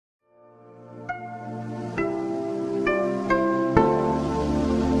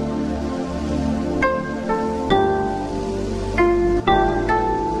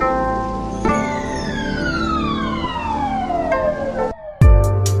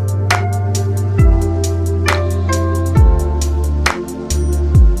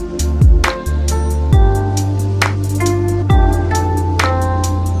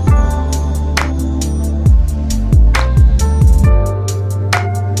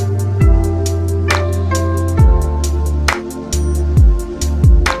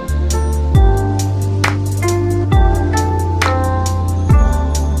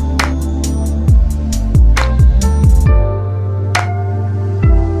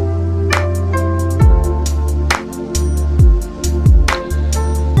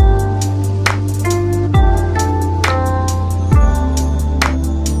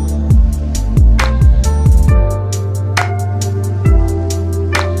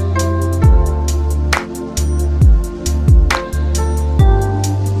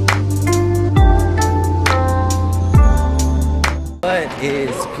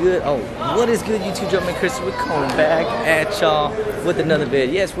good? Oh, what is good, YouTube? Jumpman Chris. We're coming back at y'all with another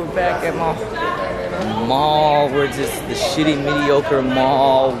vid. Yes, we're back at my mall. We're just the shitty, mediocre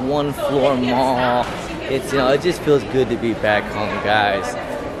mall, one floor mall. It's, you know, it just feels good to be back home, guys.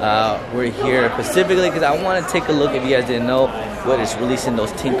 We're here specifically because I want to take a look, if you guys didn't know, what is releasing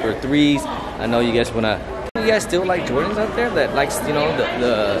those Tinker 3s. I know you guys want to. You guys still like Jordans out there that likes, you know,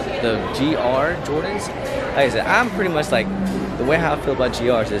 the GR Jordans? Like I said, I'm pretty much like, the way how I feel about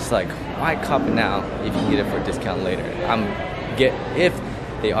GRs is like, why cop it now if you can get it for a discount later? If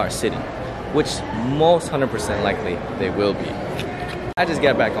they are sitting, which most 100% likely they will be. I just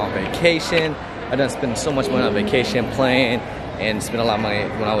got back on vacation. I done spent so much money on vacation playing and spent a lot of money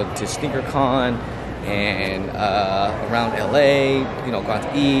when I went to SNEAKERHEAD and around LA, you know, going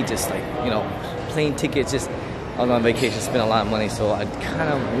to eat, just like, you know, plane tickets. Just I was on vacation, spent a lot of money, so I kind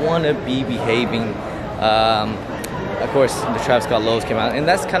of want to be behaving. Of course, the Travis Scott lows came out, and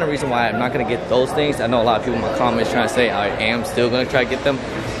that's kind of the reason why I'm not going to get those things. I know a lot of people in my comments trying to say I am still going to try to get them.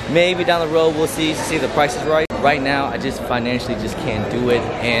 Maybe down the road we'll see if the price is right. Right now, I just financially just can't do it,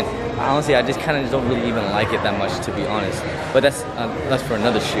 and honestly, I just kind of don't really even like it that much, to be honest. But that's for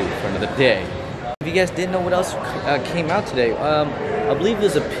another shoot, for another day. If you guys didn't know what else came out today, I believe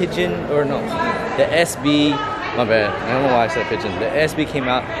there's a pigeon, or no, the SB. My bad, I don't know why I said pigeon. The SB came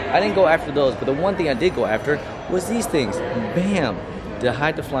out. I didn't go after those, but the one thing I did go after was these things. Bam! The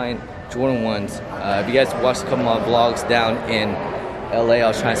high define Jordan 1s. If you guys watched a couple of my vlogs down in LA, I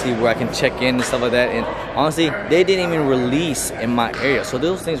was trying to see where I can check in and stuff like that. And honestly, they didn't even release in my area. So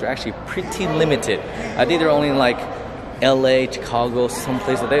those things are actually pretty limited. I think they're only in like LA, Chicago,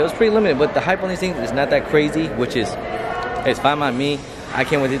 someplace like that. It was pretty limited, but the hype on these things is not that crazy, which is, hey, it's fine by me. I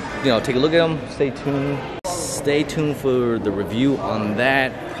can't wait to, you know, take a look at them. Stay tuned. Stay tuned for the review on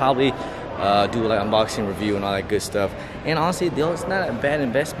that. Probably do like unboxing review and all that good stuff. And honestly, it's not a bad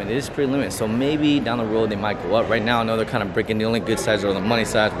investment. It is pretty limited. So maybe down the road they might go up. Right now, I know they're kind of breaking. The only good size are the money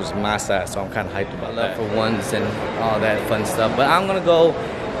size, which is my size. So I'm kind of hyped about that for ones and all that fun stuff. But I'm gonna go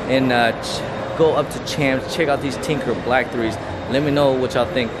and go up to Champs, check out these Tinker Black 3s. Let me know what y'all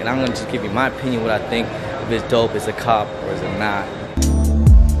think, and I'm gonna just give you my opinion, what I think. If it's dope, is it a cop, or is it not?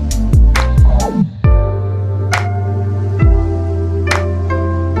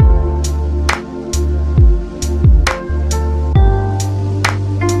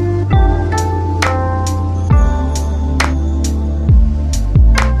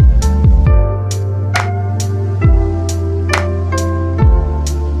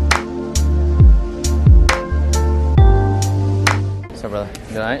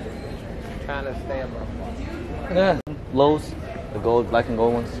 Good night. Trying to stay on my phone. Yeah. Lows, the gold, black and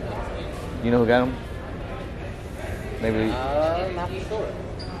gold ones. You know who got them? Maybe. Not for sure.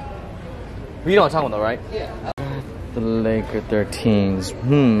 You know what I'm talking about, though, right? Yeah. The Laker 13s.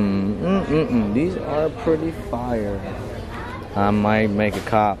 These are pretty fire. I might make a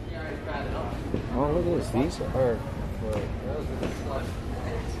cop. Oh, look at this. These are.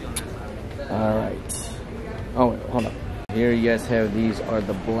 All right. Oh, wait, hold up. Here you guys have, these are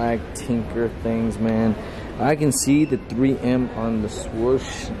the black Tinker things, man. I can see the 3M on the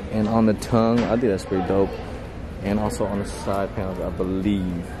swoosh and on the tongue. I think that's pretty dope. And also on the side panels, I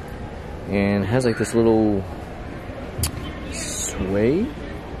believe. And it has like this little suede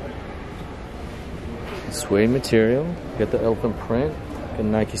material. Got the elephant print, got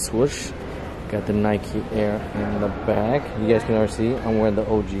Nike swoosh, got the Nike Air in the back. You guys can already see I'm wearing the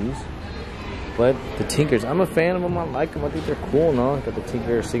OGs. But the Tinkers, I'm a fan of them. I like them. I think they're cool, no? Got the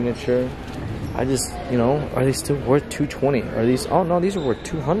Tinker signature. I just, you know, are they still worth $220? Are these? Oh no, these are worth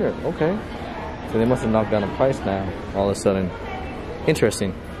 $200. Okay, so they must have knocked down the price now. All of a sudden,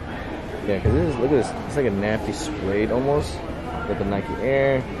 interesting. Yeah, because this is, look at this. It's like a nappy suede almost. Got the Nike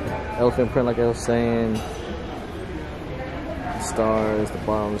Air, elephant print, like I was saying. Stars. The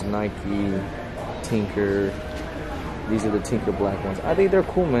bottom's Nike, Tinker. These are the Tinker Black ones. I think they're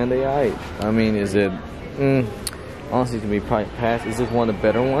cool, man. They alright. I mean, is it? Honestly, it's gonna be probably past. Is this one of the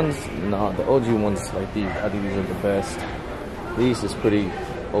better ones? No, the OG ones like these. I think these are the best. These is pretty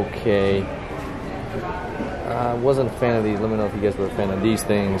okay. I wasn't a fan of these. Let me know if you guys were a fan of these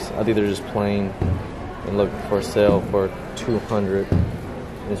things. I think they're just plain and look for sale for $200.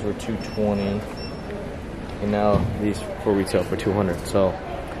 These were $220, and now these for retail for $200. So.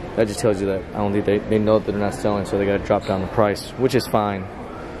 That just tells you that I don't think they know that they're not selling, so they gotta drop down the price, which is fine.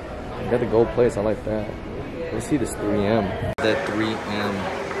 You got the gold plates, I like that. Let's see this 3M. That 3M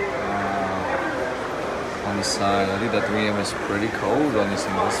on the side. I think that 3M is pretty cold on this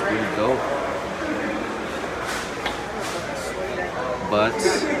thing. It's pretty dope. But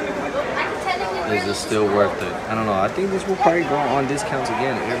is it still worth it? I don't know. I think this will probably go on discounts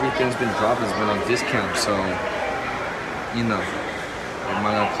again. Everything's been dropped, it's been on discount. So, you know, am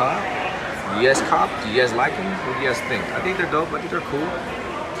I gonna cop? You guys cop? Do you guys like them? What do you guys think? I think they're dope. I think they're cool.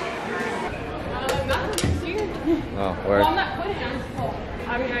 Oh, word. Well, I'm not quitting. I'm just full.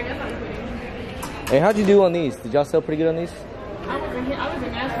 I mean, I guess I'm quitting. Hey, how'd you do on these? Did y'all sell pretty good on these? I was in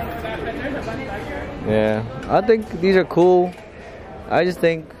Nashville for that, but there's a bunch back here. Yeah, I think these are cool. I just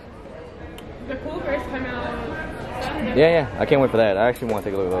think. The Cougars come out Saturday. Yeah, I can't wait for that. I actually want to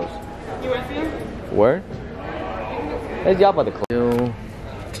take a look at those. You want to see them? Word? Hey, y'all about the clothes.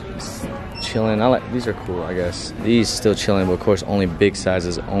 Chilling. I like these are cool. I guess these still chilling, but of course only big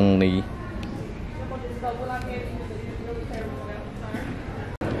sizes only.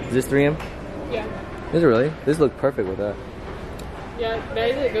 Is this 3M? Yeah. Is it really? This look perfect with that. Yeah,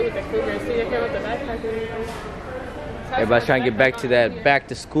 they look good with the Cougars. See, they came with the backpack. Everybody's trying to get back to that back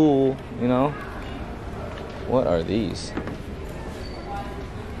to school, you know? What are these?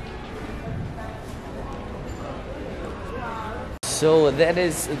 So that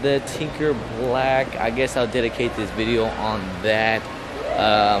is the Tinker Black. I guess I'll dedicate this video on that.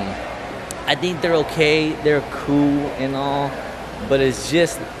 I think they're okay. They're cool and all. But it's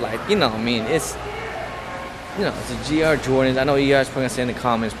just like, you know, I mean, it's, you know, it's a GR Jordans. I know you guys probably gonna say in the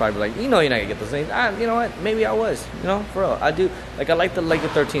comments, probably like, you know, you're not gonna get those things. You know what? Maybe I was, you know, for real. I do, like, I like the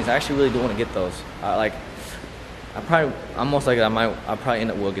 13s. I actually really do want to get those. I'm most likely I'll probably end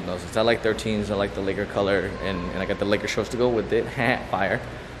up will getting those. Cause I like 13s. I like the Laker color, and I got the Laker shorts to go with it. Fire.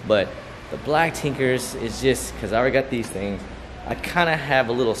 But the black Tinkers is just because I already got these things. I kind of have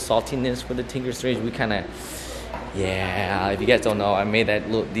a little saltiness for the Tinker strings. We kind of. Yeah, if you guys don't know, I made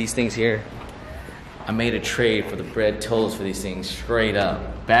these things here. I made a trade for the bread toast for these things straight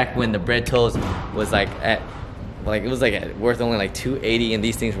up. Back when the bread toast was like worth only like $280, and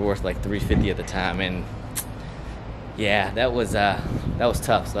these things were worth like $350 at the time. And yeah, that was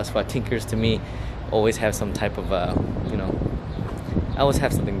tough. So that's why Tinkers to me always have some type of you know, I always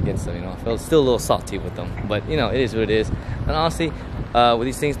have something against them. You know, I feel still a little salty with them, but you know, it is what it is. And honestly, with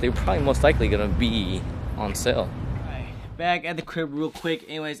these things, they're probably most likely gonna be on sale. Back at the crib real quick.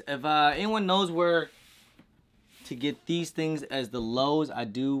 Anyways, if anyone knows where to get these things as the lows, I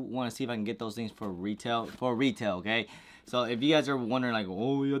do want to see if I can get those things for retail. Okay, so if you guys are wondering like,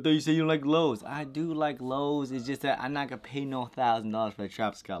 oh, I thought you said you like Lowe's. I do like Lowe's. It's just that I'm not gonna pay no $1,000 for the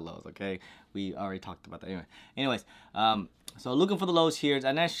Travis Scott Lowe's. Okay, we already talked about that. Anyways, so looking for the Lowe's here,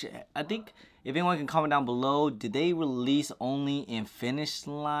 and I think if anyone can comment down below, did they release only in Finish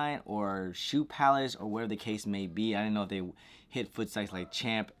Line or Shoe Palace or whatever the case may be? I didn't know if they hit foot sites like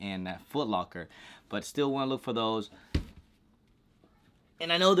Champ and Foot Locker, but still want to look for those.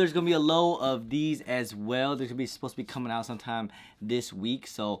 And I know there's going to be a low of these as well. They're supposed to be coming out sometime this week.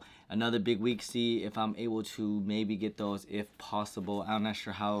 So another big week. See if I'm able to maybe get those if possible. I'm not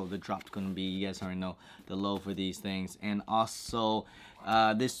sure how the drop's going to be. You guys already know the low for these things. And also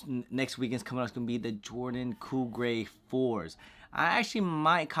this next weekend's coming out is going to be the Jordan Cool Gray 4s. I actually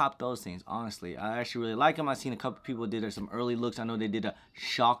might cop those things, honestly. I actually really like them. I've seen a couple people did some early looks. I know they did a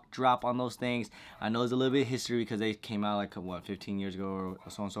shock drop on those things. I know there's a little bit of history because they came out like, what, 15 years ago or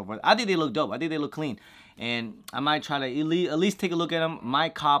so on and so forth. I think they look dope. I think they look clean. And I might try to at least take a look at them.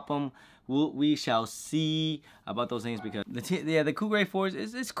 Might cop them. We shall see about those things because the Cool Gray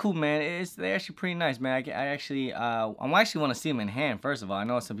 4s, it's cool, man. They're actually pretty nice, man. I actually want to see them in hand, first of all. I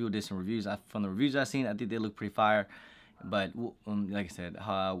know some people did some reviews. From the reviews I've seen, I think they look pretty fire. But like I said,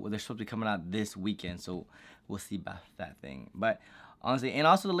 they're supposed to be coming out this weekend, so we'll see about that thing. But honestly, and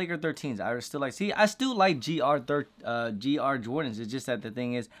also the Laker 13s, I still like. See, I still like GR Jordans. It's just that the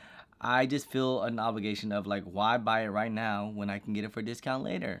thing is, I just feel an obligation of like, why buy it right now when I can get it for a discount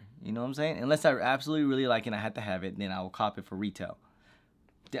later? You know what I'm saying? Unless I absolutely really like it and I have to have it, then I will cop it for retail.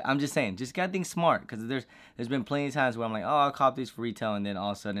 I'm just saying, just gotta think smart, because there's been plenty of times where I'm like, oh, I'll cop these for retail, and then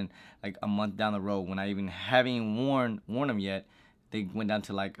all of a sudden, like a month down the road, when I even haven't even worn them yet, they went down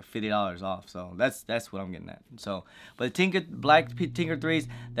to like $50 off. So that's what I'm getting at. So, but the black Tinker 3s,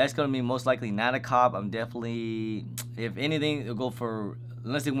 that's gonna be most likely not a cop. I'm definitely, if anything, it'll go for,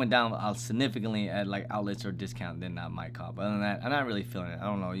 unless it went down significantly at like outlets or discount, then I might cop. But other than that, I'm not really feeling it. I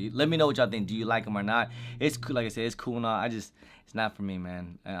don't know. Let me know what y'all think. Do you like them or not? It's cool. Like I said, it's cool now. It's not for me,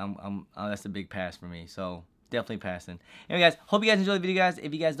 man. That's a big pass for me. So definitely passing. Anyway, guys, hope you guys enjoyed the video, guys.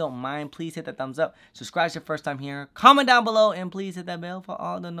 If you guys don't mind, please hit that thumbs up. Subscribe if it's your first time here. Comment down below, and please hit that bell for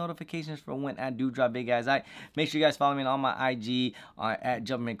all the notifications for when I do drop big guys. Make sure you guys follow me on my IG at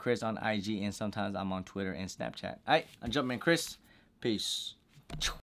JumpermanChris on IG, and sometimes I'm on Twitter and Snapchat. I'm Jumpman Chris. Peace.